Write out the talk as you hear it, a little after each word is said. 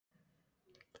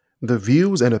The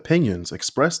views and opinions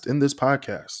expressed in this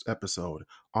podcast episode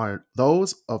are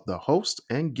those of the host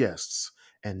and guests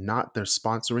and not their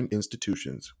sponsoring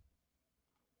institutions.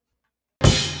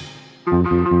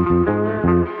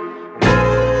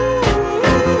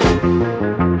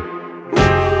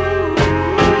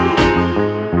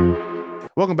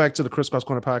 Welcome back to the Crisscross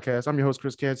Corner podcast. I'm your host,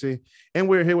 Chris Canty, and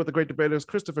we're here with the great debaters,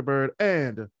 Christopher Bird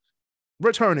and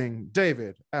returning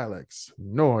David Alex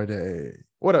Norday.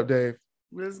 What up, Dave?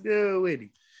 Let's go with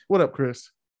it. What up,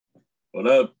 Chris? What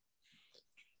up?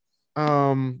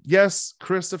 Yes,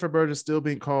 Christopher Bird is still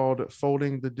being called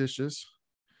folding the dishes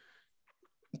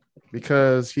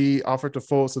because he offered to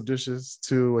fold some dishes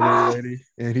to a young lady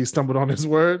and he stumbled on his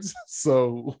words.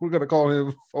 So we're gonna call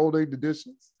him folding the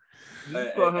dishes.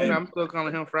 I'm still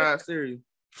calling him fried cereal.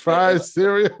 Fried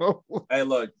cereal. Hey,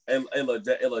 look,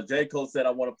 J. Cole said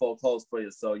I want to fold clothes for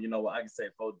you, so you know what? I can say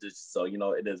fold dishes, so you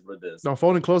know it is what it is. No,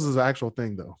 folding clothes is an actual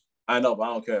thing, though. I know, but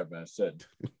I don't care, man. Shit.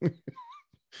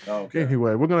 Okay.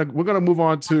 Anyway, we're gonna move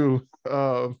on to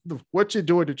what you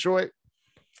do in Detroit.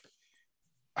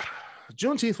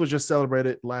 Juneteenth was just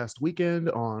celebrated last weekend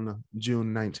on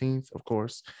June 19th, of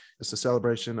course. It's a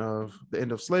celebration of the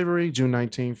end of slavery, June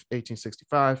 19th,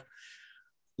 1865.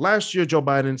 Last year, Joe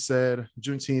Biden said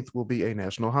Juneteenth will be a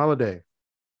national holiday.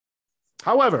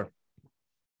 However,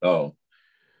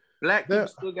 black people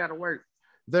still got to work.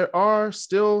 There are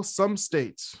still some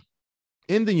states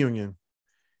in the union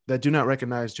that do not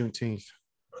recognize Juneteenth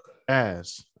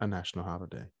as a national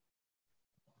holiday.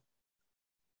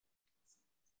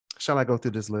 Shall I go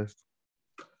through this list?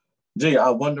 Gee,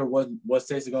 I wonder what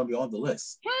states are going to be on the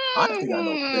list. I think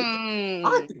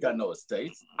I know a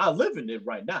state. I live in it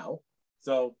right now.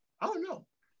 So, I don't know.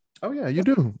 Oh, yeah, you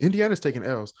do. Indiana's taking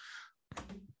L's.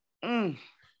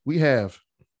 We have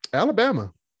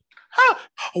Alabama.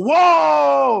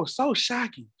 Whoa, so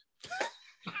shocking.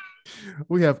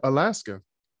 We have Alaska.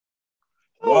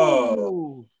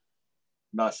 Whoa.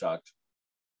 Not shocked.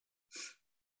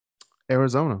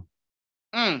 Arizona.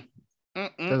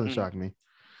 Doesn't shock me.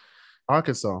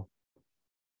 Arkansas.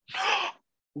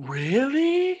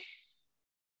 Really?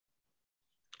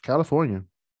 California.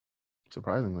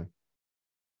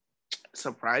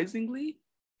 Surprisingly?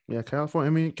 Yeah, California.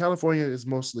 I mean, California is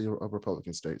mostly a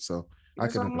Republican state, so I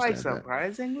can understand that.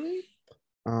 Surprisingly?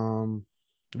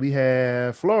 We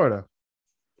have Florida.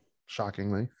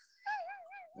 Shockingly.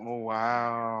 Oh,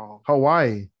 wow.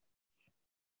 Hawaii.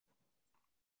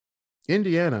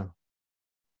 Indiana.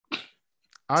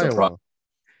 Iowa.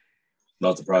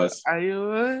 Not surprised.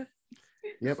 Iowa?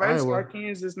 Yep, First, Iowa.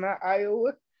 Arkansas is not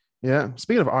Iowa? Yeah,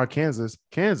 speaking of Arkansas,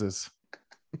 Kansas.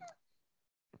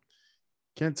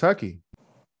 Kentucky.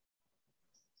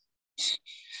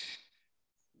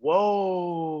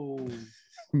 Whoa.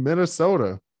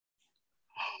 Minnesota.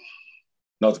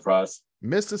 Not surprised.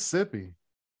 Mississippi.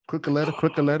 Quick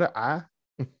letter, I.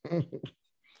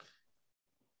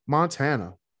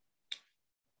 Montana.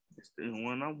 It's the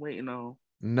one I'm waiting on.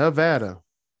 Nevada.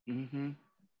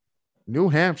 New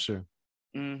Hampshire.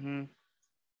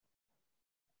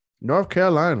 North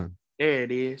Carolina. There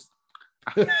it is.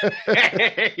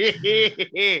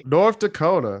 North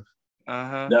Dakota.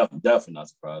 Definitely not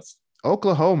surprised.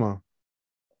 Oklahoma.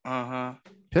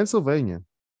 Pennsylvania.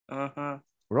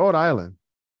 Rhode Island.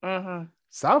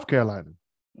 South Carolina.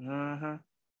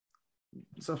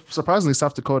 So surprisingly,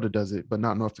 South Dakota does it, but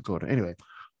not North Dakota. Anyway,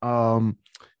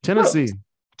 Tennessee.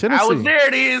 There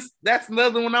it is. That's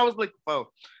another one I was looking for.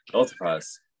 No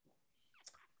surprise.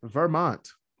 Vermont.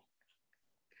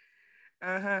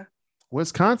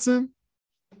 Wisconsin.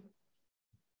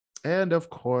 And of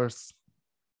course,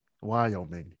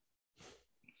 Wyoming.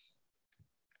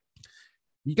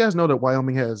 You guys know that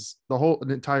Wyoming has the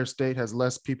entire state has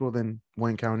less people than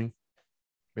Wayne County.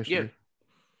 Michigan. Yeah.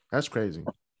 That's crazy.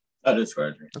 That is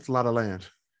crazy. That's a lot of land.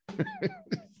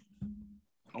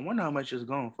 I wonder how much it's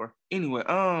going for. Anyway,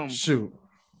 shoot.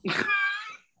 Let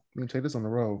me take this on the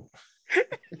road.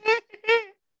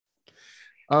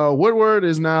 Woodward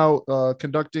is now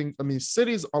conducting,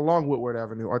 cities along Woodward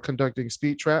Avenue are conducting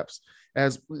speed traps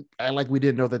like we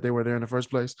didn't know that they were there in the first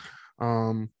place.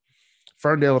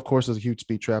 Ferndale, of course, is a huge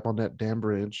speed trap on that damn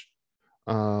bridge.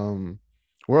 Royal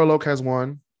Oak has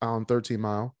one on 13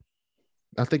 Mile.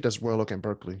 I think that's Royal Oak and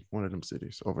Berkeley, one of them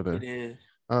cities over there. It is.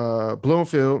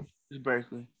 Bloomfield. It's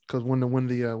Berkeley. Because when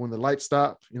the lights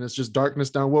stop and it's just darkness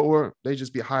down Woodward, they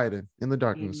just be hiding in the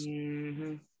darkness.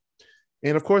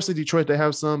 And of course, in Detroit, they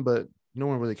have some, but no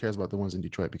one really cares about the ones in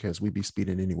Detroit because we be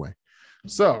speeding anyway.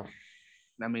 So,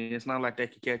 it's not like they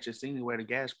could catch us anywhere, the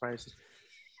gas prices.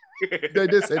 They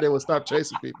did say they would stop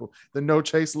chasing people. The no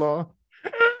chase law.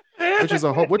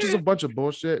 which is a bunch of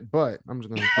bullshit. But I'm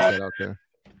just gonna put that out there.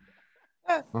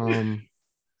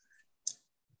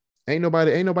 Ain't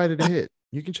nobody to hit.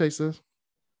 You can chase us.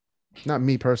 Not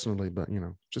me personally, but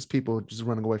just people just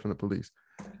running away from the police.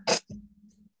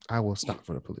 I will stop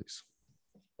for the police.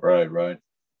 Right.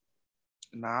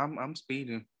 Nah, I'm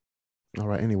speeding. All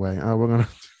right. Anyway, we're gonna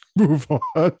move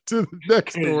on to the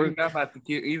next story. I'm about to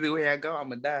kill. Either way I go, I'm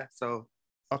gonna die. So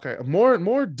okay,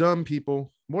 more dumb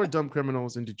people, more dumb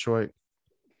criminals in Detroit.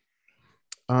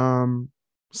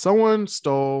 Someone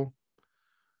stole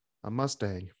a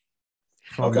Mustang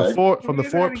from the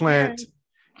Ford plant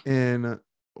in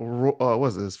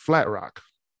what's this? Flat Rock.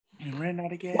 And ran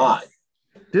out of gas. Why?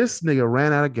 This nigga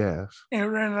ran out of gas.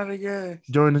 And ran out of gas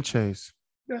during the chase.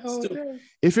 The whole day.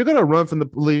 If you're gonna run from the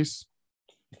police,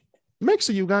 make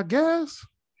sure you got gas.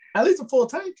 At least a full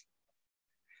tank.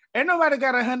 Ain't nobody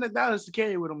got $100 to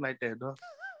carry with them like that, though.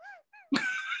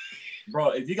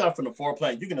 Bro, if you got it from the Ford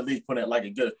plant, you can at least put in like a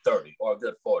good 30 or a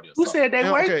good 40 or Who something. said they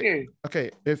work there?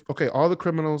 Okay, all the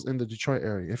criminals in the Detroit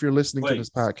area, if you're listening to this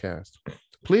podcast,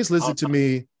 please listen to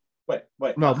me. Wait.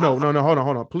 No, hold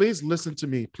on. Please listen to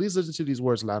me. Please listen to these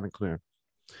words loud and clear.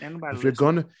 If you're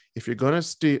gonna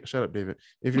steal, shut up, David.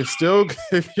 If you're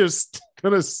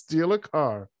gonna steal a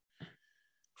car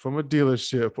from a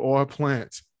dealership or a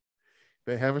plant,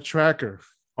 they have a tracker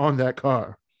on that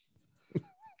car.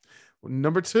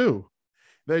 Number 2,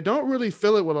 they don't really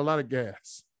fill it with a lot of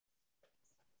gas.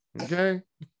 Okay?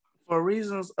 For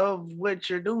reasons of what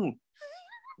you're doing.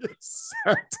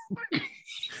 Exactly.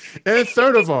 And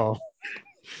third of all,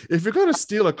 if you're going to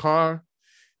steal a car,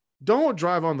 don't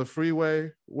drive on the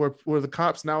freeway where the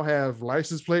cops now have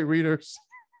license plate readers.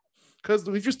 Because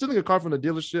if you're stealing a car from a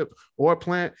dealership or a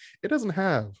plant, it doesn't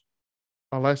have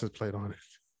a license plate on it.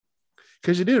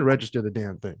 Because you didn't register the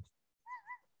damn thing.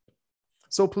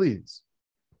 So please,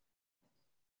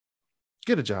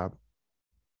 get a job.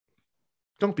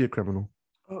 Don't be a criminal.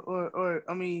 Or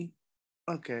I mean,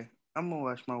 okay, I'm gonna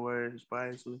watch my words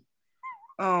wisely.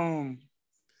 Don't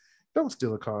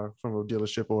steal a car from a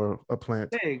dealership or a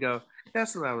plant. There you go.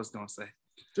 That's what I was gonna say.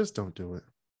 Just don't do it.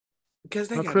 Because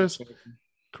they got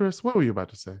Chris, what were you about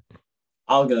to say?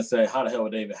 I was gonna say, how the hell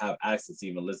would they even have access to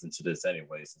even listen to this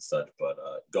anyways and such? But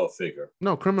go figure.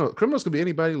 No, criminals could be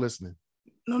anybody listening.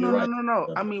 No.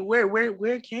 I mean,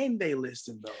 where can they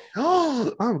listen though?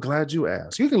 Oh, I'm glad you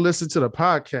asked. You can listen to the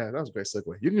podcast. That was a great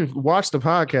segue. You can watch the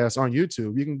podcast on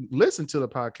YouTube. You can listen to the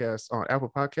podcast on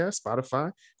Apple Podcasts,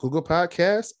 Spotify, Google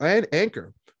Podcasts, and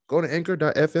Anchor. Go to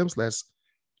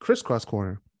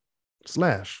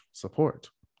anchor.fm/ChrisCrossCorner/support.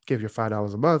 Give your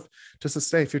 $5 a month to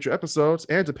sustain future episodes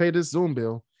and to pay this Zoom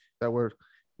bill that we're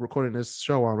recording this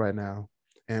show on right now.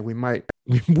 And we might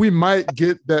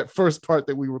get that first part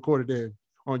that we recorded in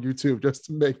on YouTube just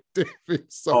to make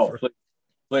David suffer. Oh,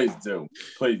 please do.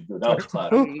 That was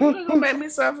classic. You gonna make me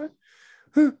suffer?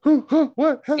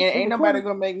 What? Ain't nobody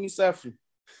gonna make me suffer.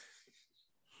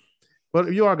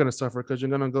 But you are gonna suffer because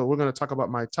we're gonna talk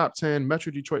about my top 10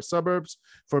 Metro Detroit suburbs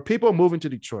for people moving to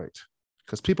Detroit.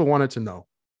 Because people wanted to know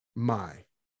my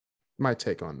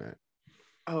take on that.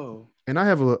 Oh. And I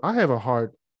have a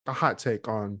hot take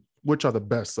on which are the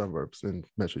best suburbs in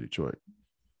Metro Detroit.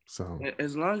 So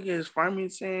as long as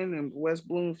Farmington and West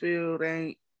Bloomfield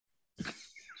ain't.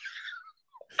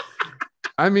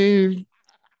 I mean,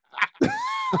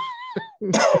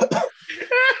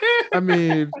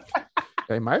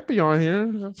 they might be on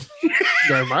here.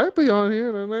 They might be on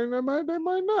here. They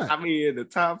might not. I mean, in the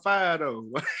top 5 though.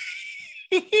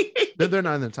 They're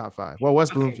not in the top 5. Well,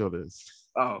 West Bloomfield is.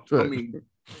 Oh, but I mean,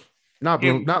 not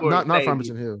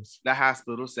Farmington Hills. The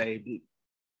hospital saved it.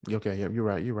 Okay, yeah, you're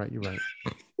right.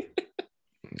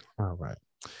 All right.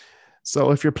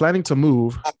 So if you're planning to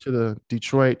move to the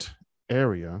Detroit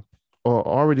area or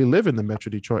already live in the Metro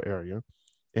Detroit area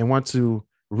and want to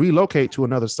relocate to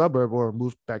another suburb or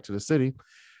move back to the city,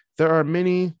 there are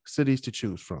many cities to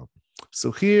choose from. So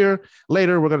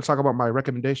later, we're going to talk about my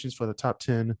recommendations for the top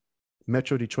 10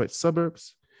 Metro Detroit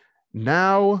suburbs.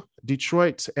 Now,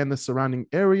 Detroit and the surrounding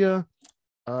area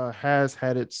has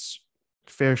had its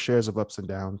fair shares of ups and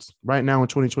downs. Right now in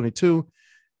 2022,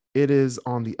 it is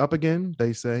on the up again,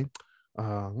 they say.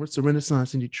 What's the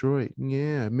Renaissance in Detroit?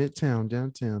 Yeah, Midtown,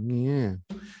 downtown, yeah.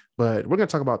 But we're going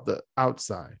to talk about the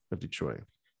outside of Detroit.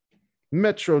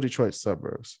 Metro Detroit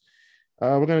suburbs.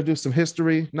 We're going to do some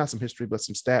history, not some history, but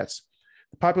some stats.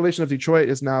 The population of Detroit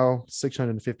is now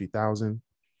 650,000.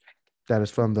 That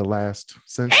is from the last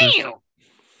census. Damn.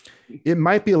 It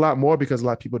might be a lot more because a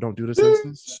lot of people don't do the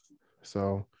census.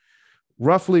 So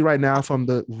roughly right now from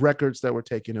the records that were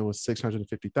taken, it was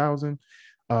 650,000.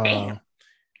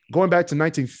 Going back to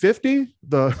 1950,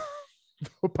 the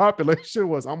population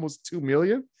was almost 2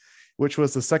 million, which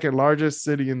was the second largest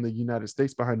city in the United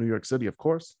States behind New York City, of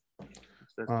course.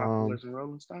 That's population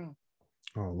Rolling Stone.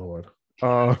 Oh, Lord.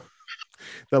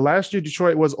 The last year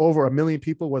Detroit was over 1 million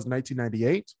people was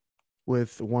 1998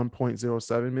 with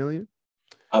 1.07 million.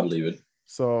 I believe it.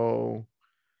 So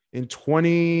in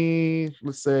 20,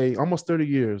 let's say almost 30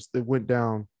 years, it went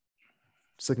down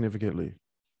significantly.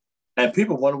 And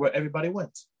people wonder where everybody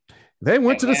went. They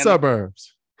went to the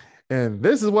suburbs. And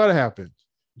this is what happened.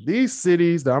 These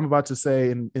cities that I'm about to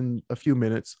say in a few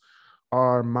minutes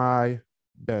are my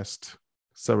best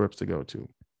suburbs to go to.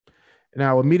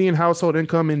 Now, a median household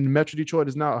income in Metro Detroit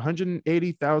is now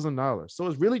 $180,000. So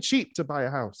it's really cheap to buy a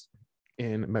house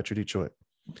in Metro Detroit.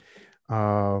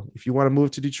 If you want to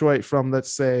move to Detroit from,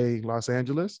 let's say, Los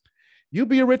Angeles, you'll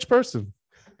be a rich person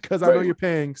because I know you're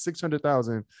paying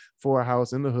 $600,000 for a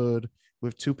house in the hood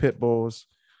with 2 pit bulls,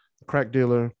 a crack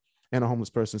dealer, and a homeless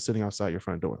person sitting outside your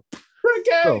front door.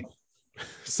 Ricky!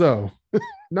 So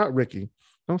not Ricky.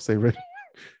 Don't say Ricky.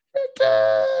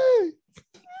 Ricky!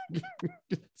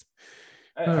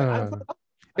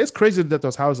 It's crazy that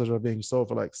those houses are being sold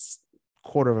for like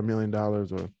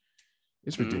 $250,000 or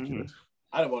it's ridiculous.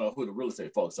 I don't want to know who the real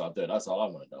estate folks out there. That's all I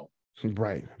want to know.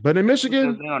 Right. But in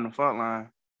Michigan, they're on the front line.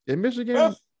 In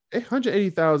Michigan,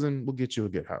 180,000 will get you a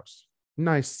good house.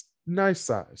 Nice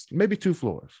size. Maybe 2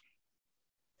 floors.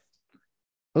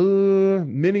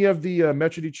 Many of the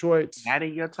Metro Detroit. Not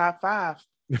in your top 5.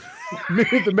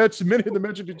 many of the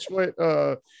Metro Detroit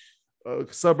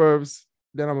suburbs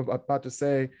that I'm about to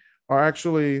say are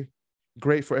actually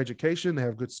great for education. They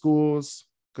have good schools,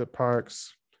 good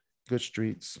parks, good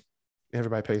streets.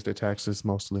 Everybody pays their taxes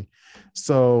mostly.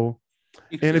 So,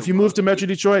 and if you move to Metro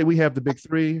Detroit, we have the big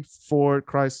 3, Ford,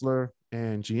 Chrysler,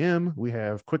 and GM. We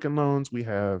have Quicken Loans. We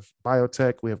have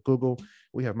Biotech. We have Google.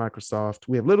 We have Microsoft.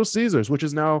 We have Little Caesars, which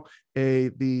is now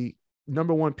the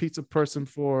number 1 pizza person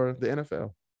for the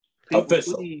NFL.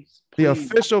 Official. Please. The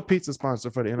official pizza sponsor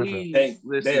for the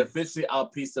NFL. They officially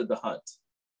out pizza the Hut.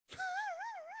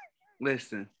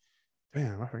 Listen.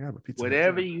 Damn, I forgot about pizza.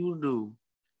 Whatever you do,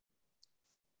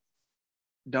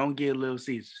 don't get Little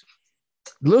Caesars.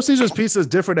 Little Caesars pizza is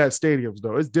different at stadiums,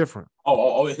 though. It's different.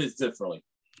 Oh, it hits differently.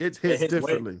 It hits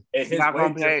differently. Y'all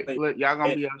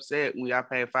gonna be upset when y'all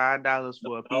pay $5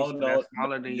 for a pizza that's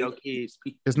smaller than your kids.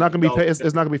 It's not gonna be it's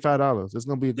not gonna be $5. It's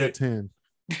gonna be a good 10.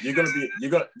 You're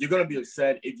gonna be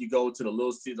upset if you go to the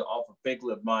Little Caesar off of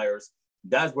Finkel and Myers.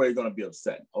 That's where you're gonna be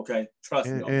upset. Okay, trust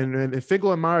me. And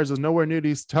Finkel and Myers is nowhere near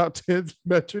these top 10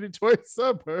 Metro Detroit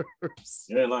suburbs.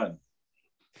 You ain't lying.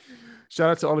 Shout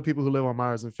out to all the people who live on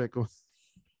Myers and Finkel.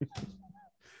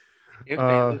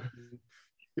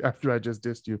 After I just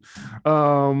dissed you.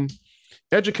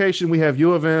 Education, we have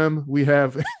U of M, we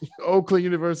have Oakland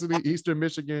University, Eastern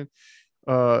Michigan,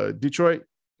 Detroit,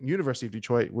 University of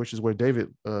Detroit, which is where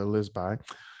David lives by.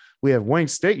 We have Wayne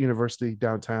State University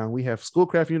downtown. We have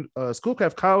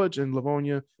Schoolcraft College in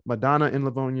Livonia, Madonna in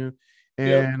Livonia,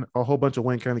 and a whole bunch of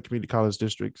Wayne County Community College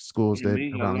District schools.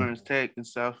 Lawrence Tech in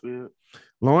Southfield.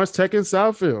 Lawrence Tech in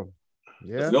Southfield.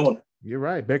 Yeah, you're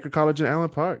right. Baker College in Allen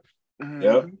Park.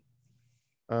 Yep.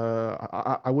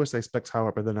 I wish they specs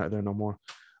higher, but they're not there no more.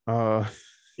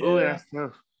 That's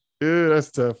tough. Yeah,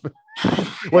 that's tough.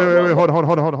 wait, hold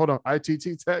on.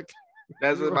 ITT Tech.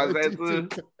 That's what I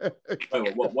said.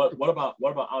 Wait, what about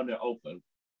out near Oakland?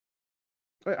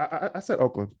 Wait, I said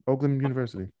Oakland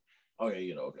University.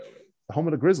 Okay, okay. The home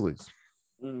of the Grizzlies.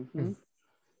 Mm-hmm.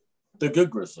 The good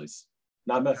Grizzlies,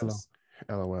 not Memphis.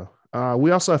 LOL.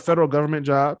 We also have federal government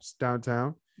jobs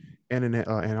downtown and in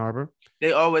Ann Arbor.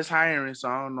 They always hiring, so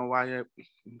I don't know why.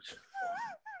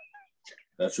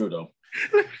 That's true though.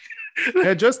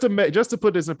 And just to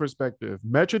put this in perspective, the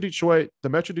Metro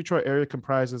Detroit area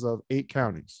comprises of 8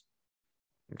 counties.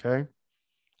 Okay,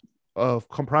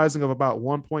 comprising of about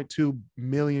 1.2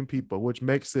 million people, which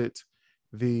makes it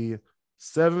the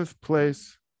 7th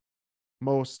place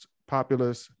most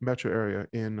populous metro area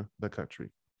in the country,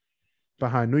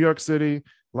 behind New York City,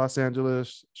 Los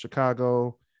Angeles,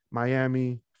 Chicago,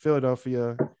 Miami,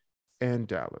 Philadelphia, and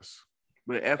Dallas.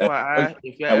 But FYI,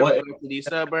 if y'all ever go to these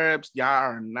suburbs, y'all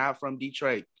are not from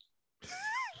Detroit.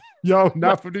 Yo,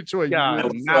 not from Detroit. Y'all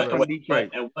not from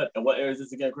Detroit. And what area is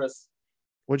this again, Chris?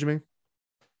 What do you mean?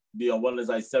 The one is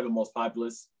like 7 most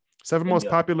populous. 7 most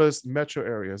populous metro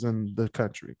areas in the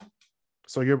country.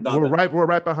 So we're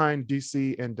right behind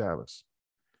DC and Dallas.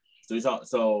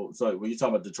 So when you talk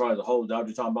about Detroit as a whole, that what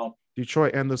you're talking about?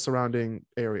 Detroit and the surrounding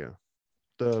area,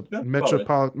 the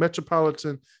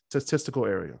metropolitan statistical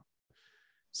area.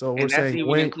 So we're saying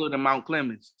even including Mount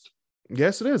Clemens.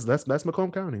 Yes, it is. That's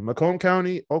Macomb County,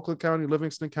 Oakland County,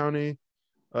 Livingston County,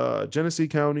 Genesee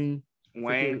County,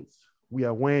 Wayne. We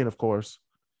have Wayne, of course,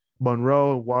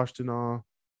 Monroe, Washington,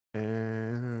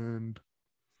 and I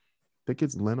think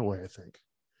it's Lenawee. I think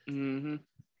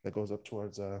that goes up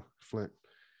towards Flint.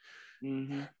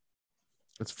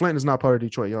 It's Flint is not part of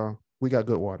Detroit, y'all. We got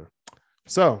good water.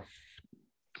 So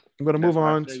I'm gonna move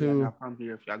on to. From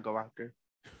here, if y'all go out there.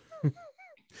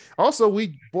 Also,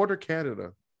 we border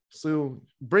Canada, so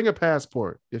bring a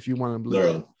passport if you want to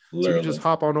live. So you just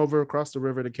hop on over across the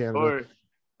river to Canada. Or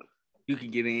you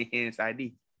can get an enhanced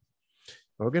ID.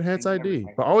 Or get enhanced ID,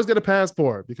 but always get a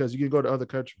passport because you can go to other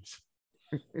countries.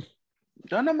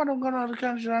 Don't nobody go to other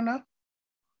countries right now.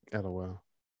 LOL.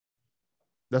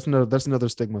 That's another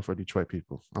stigma for Detroit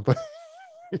people.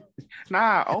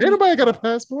 Nah, ain't nobody got a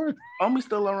passport. Omi's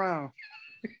still around.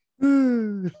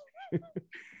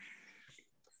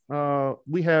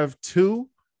 We have 2.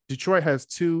 Detroit has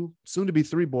 2, soon to be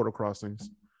 3 border crossings.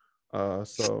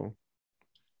 So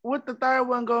what the third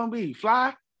one gonna be?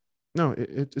 Fly? No,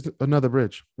 it's another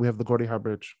bridge. We have the Gordie Howe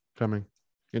Bridge coming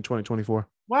in 2024.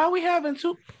 Why are we having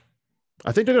 2?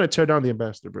 I think they're going to tear down the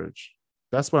Ambassador Bridge.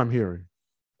 That's what I'm hearing.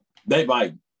 They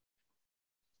might.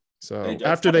 So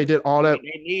after they did all that,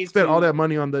 spent all that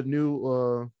money on the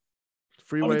new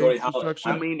freeway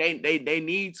construction. I mean, they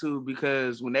need to,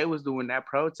 because when they was doing that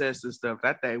protest and stuff,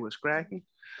 that thing was cracking.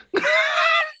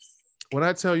 When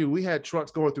I tell you, we had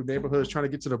trucks going through neighborhoods trying to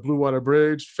get to the Blue Water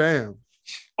Bridge, fam.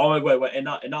 Oh wait, and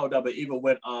not that, but even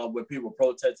when people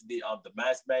protested the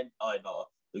mask man,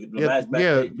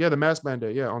 the mask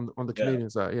mandate, on the Canadian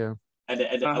side, and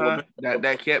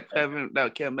that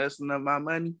kept messing up my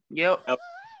money. Yep.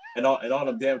 And all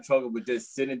them damn truckers were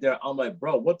just sitting there. I'm like,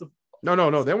 bro, what the?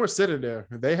 No, they weren't sitting there.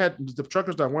 They had the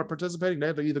truckers that weren't participating. They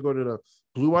had to either go to the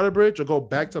Blue Water Bridge or go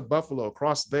back to Buffalo,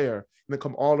 across there, and then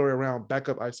come all the way around, back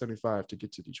up I-75 to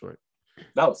get to Detroit.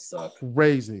 That would suck.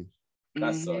 Crazy.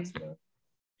 That sucks, man.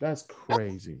 That's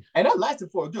crazy. And that lasted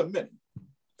for a good minute.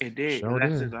 It did. It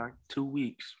lasted like 2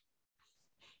 weeks.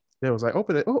 It was like,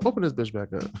 open this bitch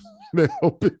back up. They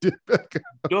opened it back up.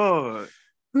 God.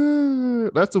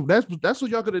 That's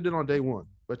what y'all could have did on day 1,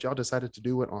 but y'all decided to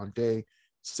do it on day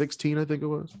 16, I think it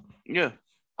was. Yeah.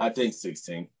 I think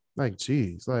 16. Like,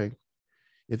 geez, like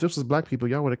if this was black people,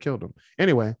 y'all would have killed them.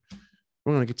 Anyway,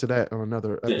 we're gonna get to that on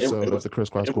another episode of the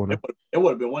Crisscross Corner. It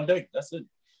would have been one day. That's it.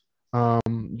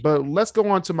 But let's go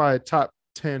on to my top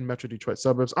 10 Metro Detroit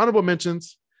suburbs. Honorable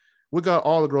mentions. We got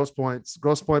all the Grosse Points,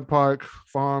 Grosse Pointe Park,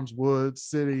 Farms, Woods,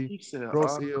 City,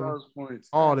 Grosse Hill,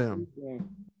 all them.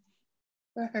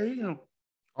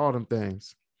 All them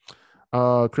things.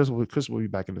 Chris will be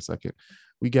back in a second.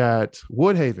 We got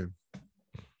Woodhaven.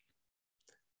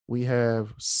 We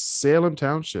have Salem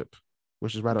Township,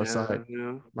 which is right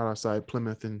outside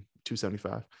Plymouth and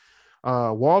 275.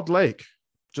 Walled Lake.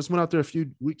 Just went out there a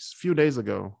few days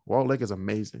ago. Walled Lake is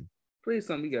amazing. Please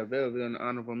tell me you got Belleville in the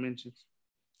honorable mentions.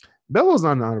 Belleville's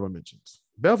not in the honorable mentions.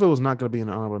 Belleville is not going to be in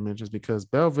the honorable mentions because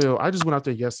Belleville, I just went out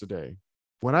there yesterday.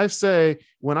 When I say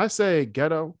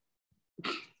ghetto,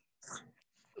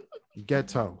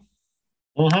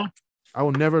 I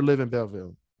will never live in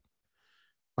Belleville.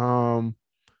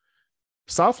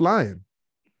 South Lyon,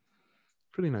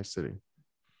 pretty nice city.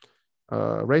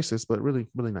 Racist, but really,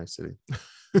 really nice city.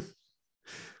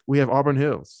 We have Auburn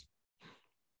Hills,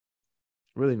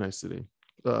 really nice city.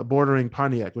 Bordering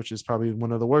Pontiac, which is probably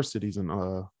one of the worst cities in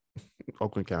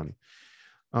Oakland County.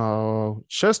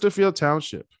 Chesterfield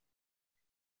Township,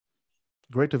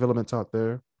 great developments out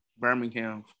there.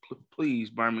 Birmingham,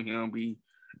 please, Birmingham be.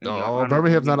 No,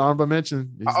 Birmingham's not honorable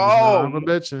mention.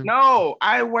 No,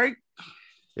 I work.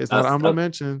 It's not honorable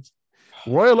mentions.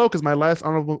 Royal Oak is my last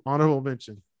honorable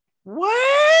mention.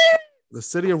 What? The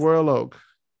city of Royal Oak.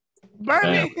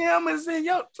 Birmingham is in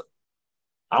your.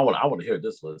 I want to hear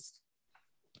this list.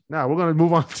 Now we're gonna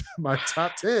move on to my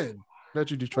top 10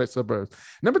 Metro Detroit suburbs.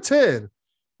 Number 10,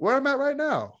 where I'm at right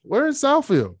now. We're in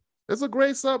Southfield. It's a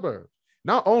great suburb.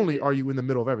 Not only are you in the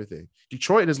middle of everything,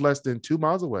 Detroit is less than 2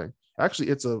 miles away. Actually,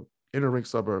 it's a inner ring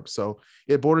suburb, so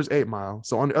it borders 8 Mile.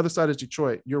 So on the other side is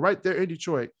Detroit. You're right there in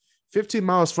Detroit, 15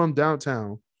 miles from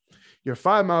downtown. You're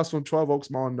 5 miles from 12 Oaks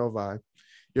Mall in Novi.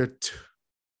 You're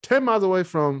 10 miles away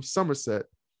from Somerset.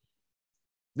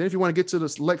 Then if you want to get to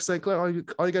the Lake St. Clair, all you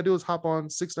got to do is hop on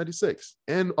 696.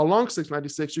 And along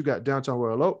 696, you got downtown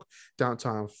Royal Oak,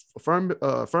 downtown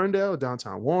Ferndale,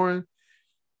 downtown Warren.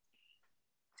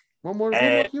 One more.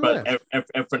 And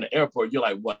from the airport, you're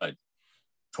like, what,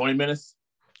 20 minutes?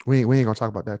 We ain't going to talk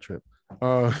about that trip.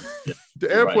 The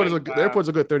airport's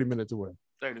a good 30 minutes away.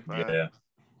 35. Yeah.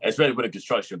 Especially with the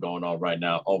construction going on right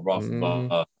now over off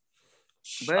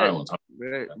But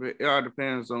it all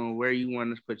depends on where you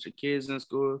want to put your kids in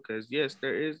school. Because yes,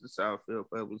 there is the Southfield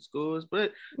public schools,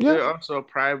 but there are also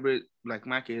private. Like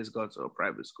my kids go to a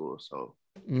private school, so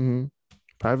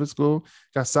private school.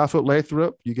 Got Southfield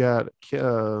Lathrop. You got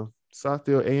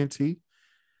Southfield A&T.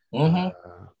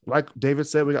 Like David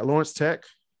said, we got Lawrence Tech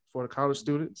for the college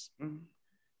students.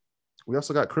 We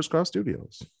also got Crisscross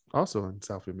Studios, also in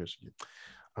Southfield, Michigan.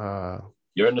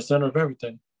 You're in the center of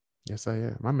everything. Yes, I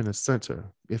am. I'm in the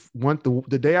center. If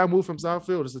the day I moved from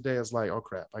Southfield is the day it's like, oh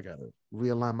crap, I gotta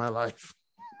realign my life.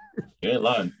 You ain't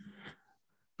lying.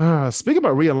 Speaking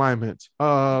about realignment,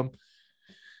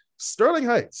 Sterling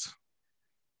Heights.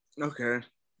 Okay.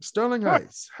 Sterling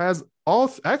Heights has all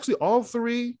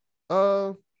three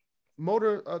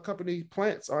motor company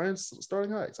plants are in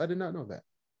Sterling Heights. I did not know that.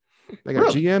 They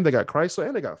got GM, they got Chrysler,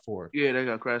 and they got Ford. Yeah, they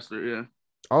got Chrysler. Yeah,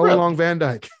 all along Van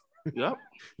Dyke. Yep.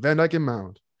 Van Dyke and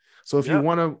Mound. So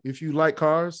if you like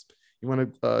cars, you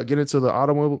want to get into the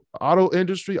automobile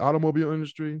industry.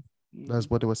 That's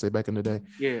what they would say back in the day.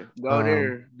 Yeah, go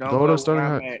there. Don't go to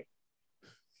Sterling Heights.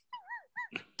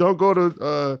 Don't go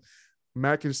to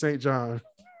Mac and St. John.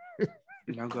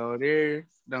 Don't go there.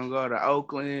 Don't go to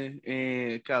Oakland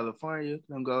and California.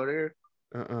 Don't go there.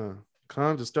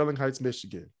 Come to Sterling Heights,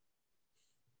 Michigan.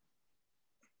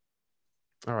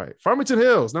 All right. Farmington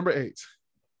Hills, number 8.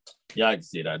 Yeah, I can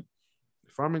see that.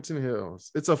 Farmington Hills.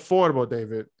 It's affordable,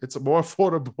 David. It's more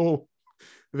affordable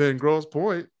than Grosse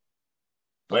Pointe.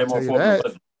 Way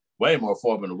more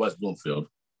affordable than West Bloomfield.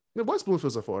 Yeah, West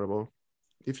Bloomfield's affordable.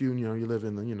 If you live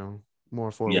in the, more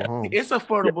affordable home. It's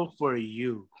affordable for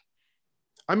you.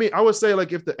 I mean, I would say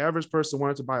like if the average person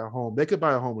wanted to buy a home, they could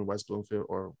buy a home in West Bloomfield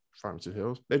or Farmington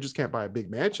Hills. They just can't buy a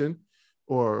big mansion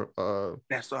or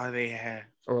that's all they have.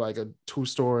 Or like a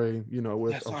 2-story,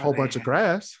 with a whole bunch of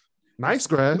grass. Nice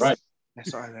grass. Right.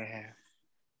 That's all they have.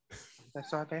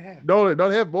 That's all they have. No,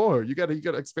 don't have more. You gotta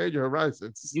expand your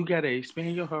horizons. You gotta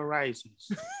expand your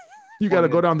horizons. You gotta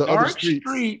go down the other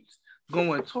streets.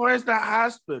 Going towards the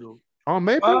hospital. On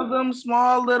Maple? All them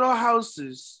small little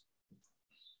houses.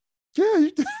 Yeah,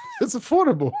 it's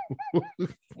affordable.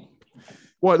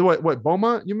 What,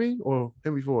 Beaumont, you mean? Or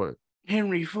Henry Ford?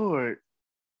 Henry Ford.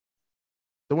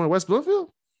 The one in West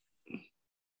Bloomfield?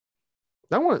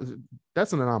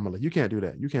 That's an anomaly. You can't do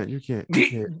that. You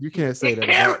can't say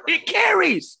that. It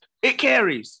carries.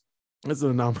 It's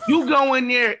an anomaly. You go in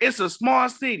there, it's a small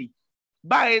city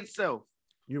by itself.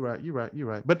 You're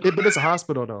right. But it's a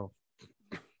hospital though.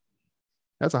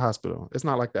 That's a hospital. It's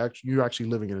not like you're actually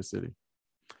living in a city.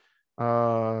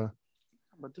 But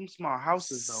them small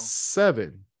houses though.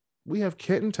 7. We have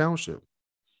Kenton Township.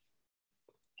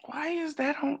 Why is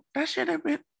that on? That should have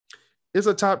been. It's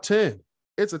a top 10.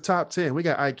 It's a top 10. We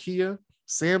got IKEA,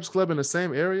 Sam's Club in the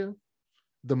same area,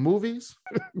 the movies.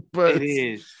 But it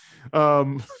is.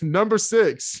 Number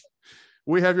 6,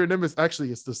 we have your nemesis.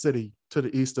 Actually, it's the city to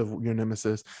the east of your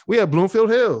nemesis. We have Bloomfield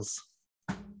Hills.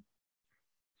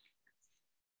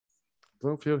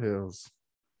 Bloomfield Hills.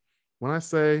 When I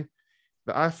say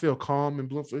that I feel calm in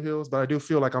Bloomfield Hills, but I do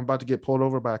feel like I'm about to get pulled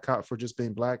over by a cop for just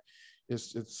being black.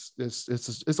 It's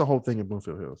a whole thing in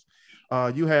Bloomfield Hills.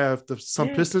 You have some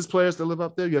Pistons players that live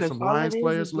up there. You have some Lions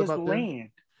players that live up there.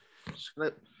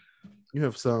 You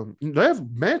have some. They have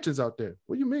mansions out there.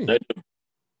 What do you mean?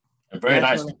 Very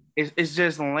nice. It's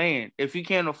just land. If you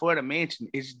can't afford a mansion,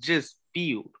 it's just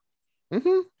field.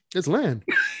 It's land.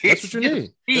 That's what you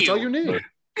need. That's all you need.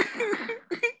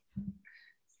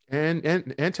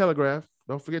 And Telegraph.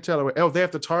 Don't forget Telegraph. Oh, they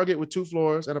have the Target with 2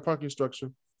 floors and a parking structure.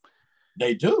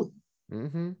 They do.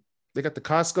 They got the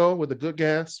Costco with the good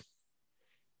gas.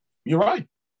 You're right.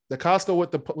 The Costco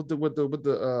with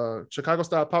the Chicago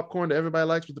style popcorn that everybody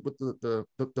likes with the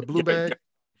blue bag.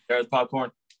 Garrett's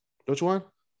popcorn. Which one?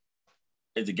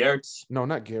 Is it Garrett's? No,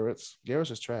 not Garrett's.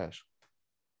 Garrett's is trash.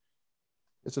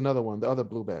 It's another one, the other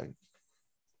blue bag.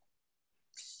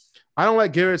 I don't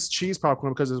like Garrett's cheese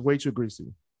popcorn because it's way too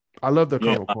greasy. I love their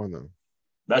caramel corn though.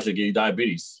 That should give you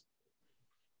diabetes.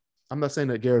 I'm not saying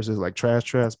that Garrett's is like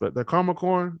trash, but the caramel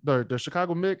corn, the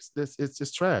Chicago mix,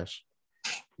 it's trash.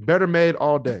 Better made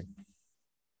all day.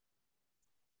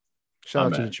 Shout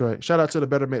out to Detroit. Shout out to the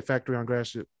Better Made factory on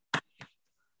Gratiot.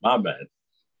 My bad.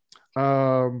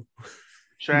 Now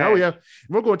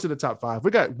we're going to the top 5.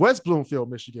 We got West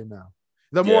Bloomfield, Michigan now.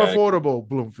 The more affordable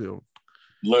Bloomfield.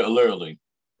 Literally.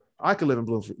 I could live in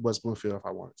West Bloomfield if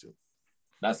I wanted to.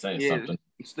 That's saying something.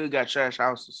 You still got trash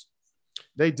houses.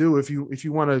 They do. If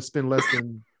you want to spend less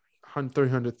than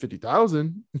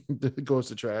 $350,000, it goes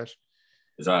to trash.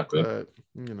 Exactly. But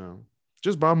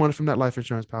just borrow money from that life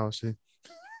insurance policy.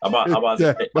 How about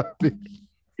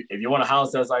if you want a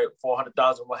house that's like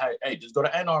 400,000, well, hey, just go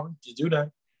to Ann Arbor. Just do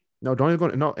that. No, don't even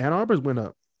go. No, Ann Arbor's went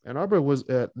up. Ann Arbor was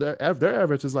at their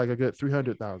average is like a good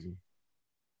 300,000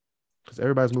 because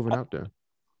everybody's moving out there.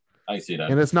 I see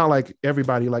that. And it's not like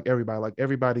everybody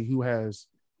who has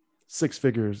six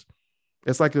figures.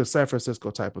 It's like a San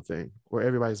Francisco type of thing where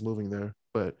everybody's moving there,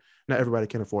 but not everybody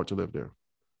can afford to live there.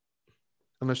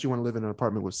 Unless you want to live in an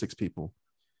apartment with six people.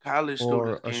 College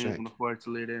students can't afford to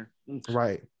live there.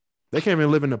 Right. They can't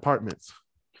even live in apartments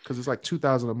because it's like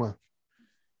 $2,000 a month.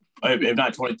 If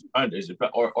not 2,300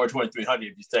 or 2,300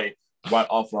 if you stay right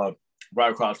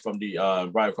across from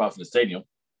the stadium.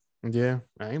 Yeah,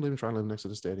 I ain't even trying to live next to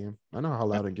the stadium. I know how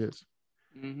loud it gets.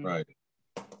 Mm-hmm. Right.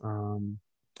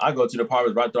 I go to the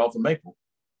apartments right there off of Maple.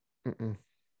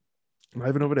 Not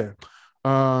even over there.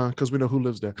 Because we know who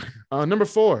lives there. Number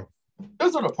 4.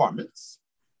 Those are apartments.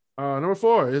 Number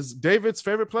 4 is David's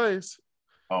favorite place.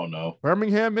 Oh no.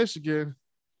 Birmingham, Michigan.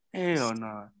 Hell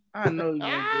no. I know you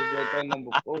want that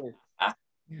number 4.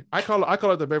 I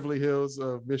call it the Beverly Hills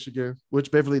of Michigan,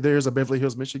 which there's a Beverly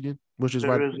Hills, Michigan, which is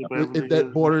right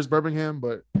that borders Birmingham,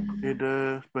 but it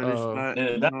does, but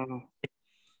it's not.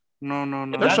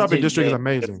 No. That shopping district is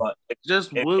amazing.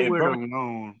 Just Woodward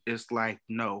alone, it's like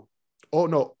no. Oh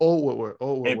no, Old Woodward.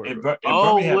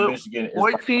 Birmingham, Michigan,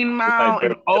 14 mile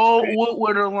and Old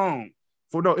Woodward alone.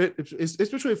 It's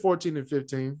between 14 and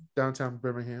 15 downtown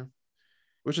Birmingham.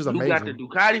 Which is amazing. You got the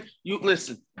Ducati. You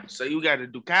listen. So you got a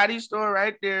Ducati store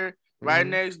right there, right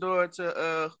next door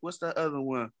to what's the other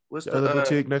one? What's the other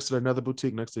boutique next to another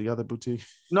boutique next to the other boutique?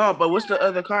 No, but what's the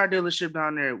other car dealership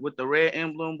down there with the red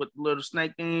emblem with the little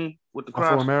snake thing with the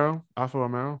cross? Alfa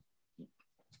Romero.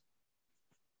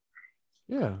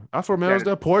 Yeah, Alfa Romeo's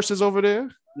there. Porsche's over there.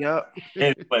 Yep.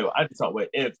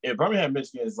 If Birmingham,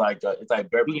 Michigan is like it's like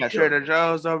Beverly. You got Trader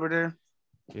Joe's over there.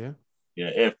 Yeah.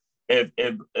 Yeah.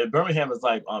 If Birmingham is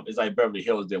like Beverly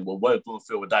Hills, then what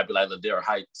Bloomfield would that be like? Ladera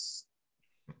Heights.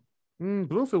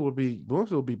 Bloomfield would be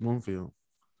Bloomfield.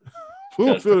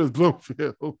 Bloomfield is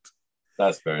Bloomfield.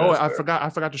 That's fair. I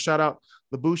forgot to shout out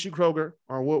the Bushi Kroger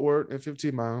on Woodward and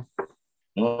 15 Mile.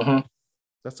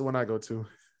 That's the one I go to.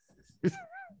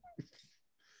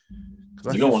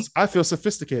 I feel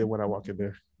sophisticated when I walk in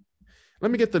there.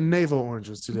 Let me get the navel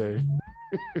oranges today.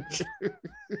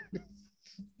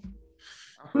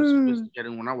 I feel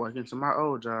sophisticated when I walk into my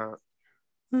old job.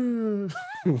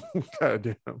 God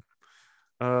damn.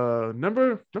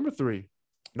 Number 3,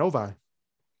 Novi.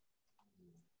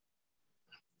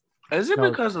 Is it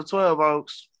because of 12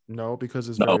 Oaks? No, because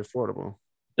it's very affordable.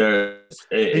 I'm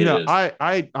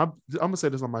gonna say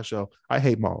this on my show. I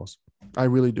hate malls. I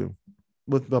really do.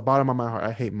 With the bottom of my heart,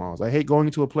 I hate malls. I hate going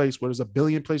into a place where there's a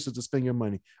billion places to spend your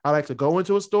money. I like to go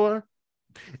into a store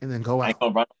and then go out.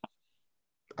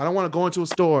 I don't want to go into a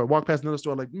store, walk past another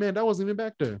store like, man, that wasn't even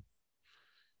back there.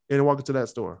 And walk into that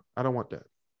store. I don't want that.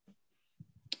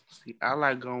 See, I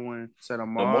like going to the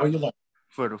mall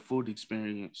for the food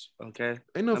experience, okay?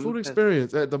 Ain't no food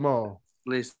experience at the mall.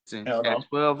 Listen, at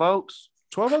 12 Oaks.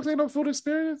 12 Oaks ain't no food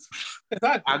experience?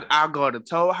 I'll go to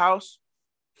Toll House.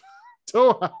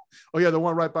 Oh yeah, the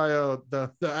one right by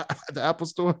the Apple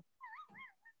store.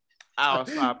 I'll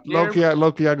stop there.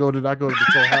 Low-key, I go to the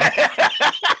Toll House.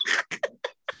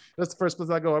 That's the first place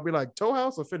I go. I'll be like, Toll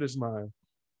House or Finish Line?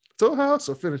 Toll House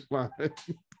or Finish Line?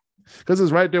 Because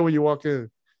it's right there when you walk in.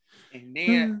 And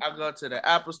then I go to the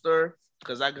Apple store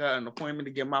because I got an appointment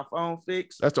to get my phone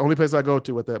fixed. That's the only place I go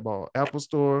to at that mall. Apple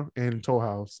store and Toll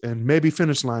House. And maybe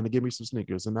Finish Line to give me some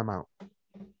sneakers, and I'm out.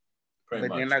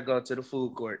 Then I go to the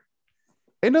food court.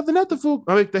 Ain't nothing at the food.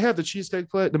 I mean, they have the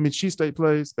cheesesteak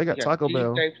place. They got Taco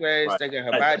Bell. Cheesesteak place. Right. They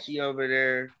got hibachi over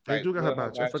there. They do got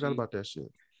hibachi. I forgot about that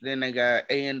shit. Then they got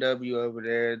A&W over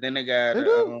there. Then they got. They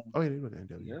do. They do with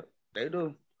A&W. Yep, they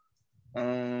do.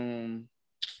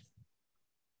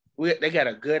 They got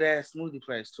a good ass smoothie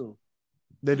place too.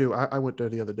 They do. I went there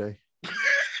the other day.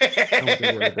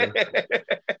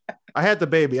 I had the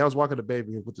baby. I was walking the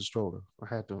baby with the stroller. I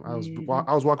had to. I was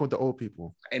walking with the old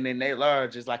people. And then they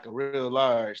large is like a real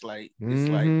large. Like it's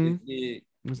like it's big.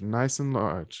 It's nice and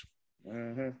large.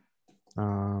 Mm-hmm.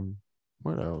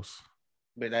 What else?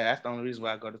 But that's the only reason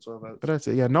why I go to 12 Oaks. But that's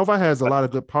it. Yeah, Novi has a lot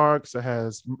of good parks. It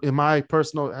has my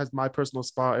personal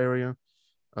spa area.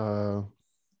 I'm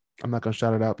not gonna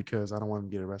shout it out because I don't want to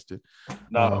get arrested.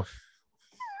 No.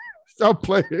 Stop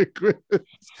playing, Chris.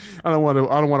 I don't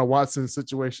want a Watson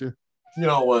situation. You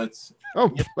know what? You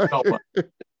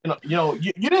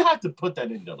didn't have to put that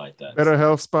in there like that. Better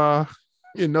Health Spa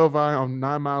in Novi on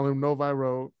 9 Mile and Novi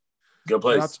Road. Good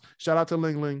place. Shout out to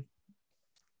Ling Ling.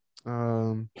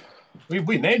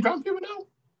 We name drop people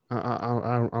now?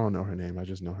 I don't know her name. I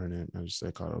just know her name. I just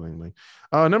say call her Ling Ling.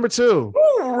 Number 2.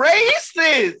 Who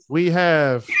racist? We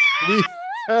have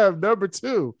number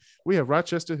 2. We have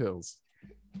Rochester Hills.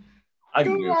 I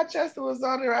knew Rochester was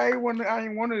on there. I ain't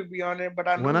wanted to be on there, but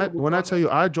I knew when I tell you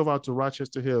I drove out to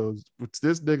Rochester Hills,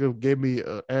 this nigga gave me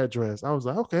an address. I was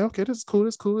like, okay, this is cool.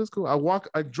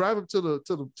 I drive up to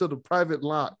the private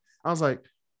lot. I was like,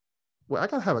 well, I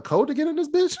gotta have a code to get in this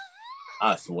bitch.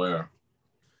 I swear.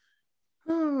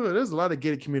 There's a lot of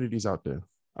gated communities out there.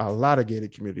 A lot of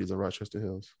gated communities in Rochester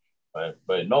Hills. But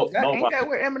ain't that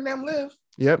where Eminem lives?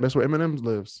 Yep, that's where Eminem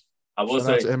lives. I will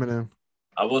Shout out to Eminem.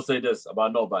 I will say this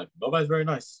about Novi. Novi's very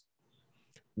nice.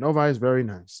 Novi is very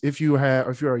nice. If you're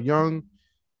a young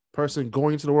person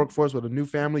going into the workforce with a new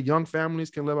family, young families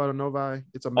can live out of Novi.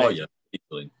 It's amazing.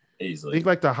 Oh yeah, easily. I think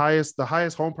like the highest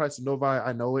home price in Novi,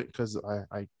 I know it because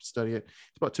I study it.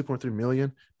 It's about 2.3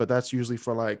 million, but that's usually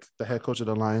for like the head coach of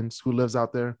the Lions who lives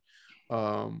out there.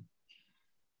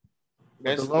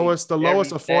 The lowest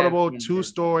affordable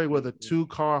 2-story with a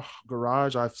 2-car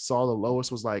garage I saw, the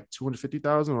lowest was like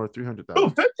 250,000 or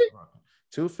 300,000.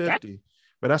 250.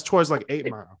 But that's towards like 8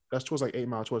 Mile. That's towards like 8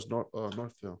 Mile towards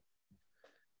Northville.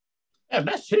 Yeah,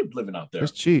 that's cheap living out there.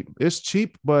 It's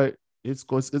cheap, but it's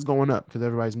going up because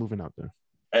everybody's moving out there.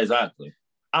 Exactly.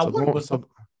 So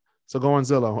go on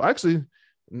Zillow. Actually,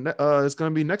 it's going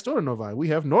to be next door to Novi. We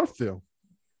have Northville,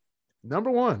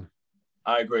 number 1.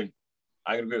 I agree.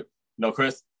 No,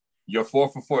 Chris, you're 4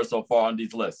 for 4 so far on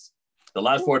these lists. The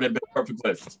last 4 have been perfect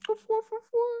lists. 4 for 4.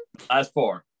 Last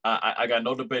 4. I got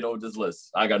no debate over this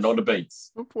list. I got no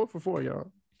debates. I'm 4 for 4,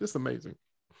 y'all. This is amazing.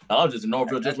 I'll just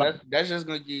Northville that's just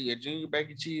gonna give you a junior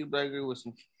bacon cheeseburger with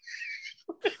some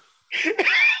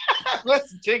with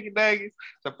some chicken nuggets,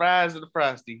 some fries, and a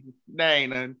frosty. That ain't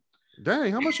nothing.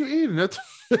 Dang, how much you eating? That's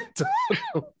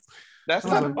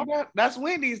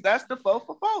Wendy's. That's the 4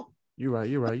 for 4. You're right.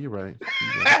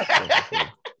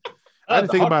 I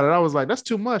didn't think about it. I was like, that's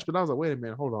too much. But I was like, wait a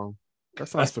minute, hold on. That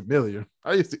sounds familiar.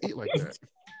 I used to eat like that.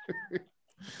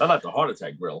 I like the heart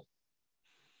attack grill.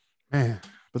 Man,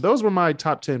 but those were my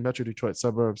top 10 Metro Detroit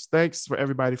suburbs. Thanks for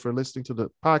everybody for listening to the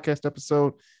podcast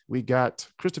episode. We got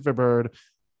Christopher Bird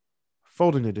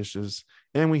folding the dishes,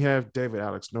 and we have David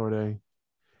Alex Norde.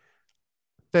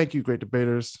 Thank you, great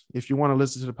debaters. If you want to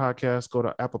listen to the podcast, go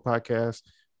to Apple Podcasts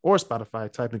or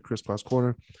Spotify, type in Chris Claus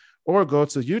Corner, or go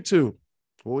to YouTube,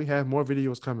 where we have more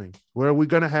videos coming, where we're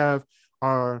going to have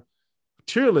our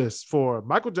tier list for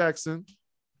Michael Jackson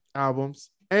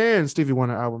albums and Stevie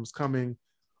Wonder albums coming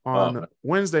on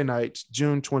Wednesday night,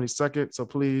 June 22nd. So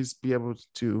please be able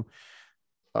to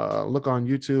look on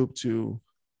YouTube to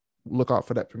look out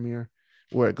for that premiere,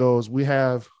 where it goes. We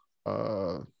have,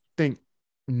 think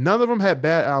none of them had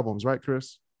bad albums, right,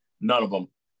 Chris? None of them.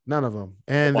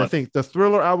 And I think the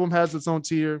Thriller album has its own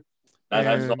tier.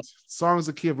 And Songs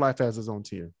the Key of Life has its own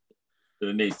tier.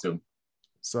 It needs to.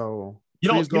 So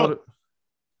come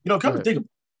and think of,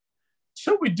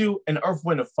 should we do an Earth,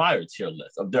 Wind, and Fire tier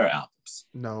list of their albums?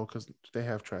 No, because they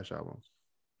have trash albums.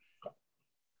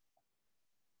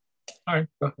 All right.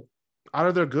 Go ahead. Out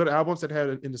of their good albums that had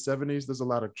in the 70s, there's a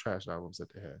lot of trash albums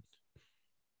that they had.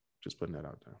 Just putting that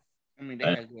out there. I mean, they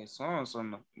had good songs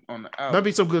on the album. There'll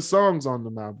be some good songs on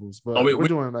the albums, but we're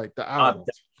doing like the albums.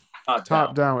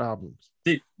 Top down albums.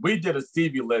 See, we did a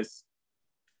Stevie list,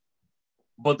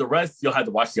 but the rest you'll have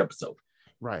to watch the episode.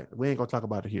 Right. We ain't gonna talk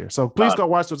about it here. So please go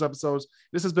watch those episodes.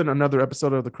 This has been another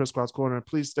episode of the Chris Claus Corner.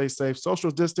 Please stay safe,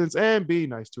 social distance, and be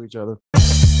nice to each other.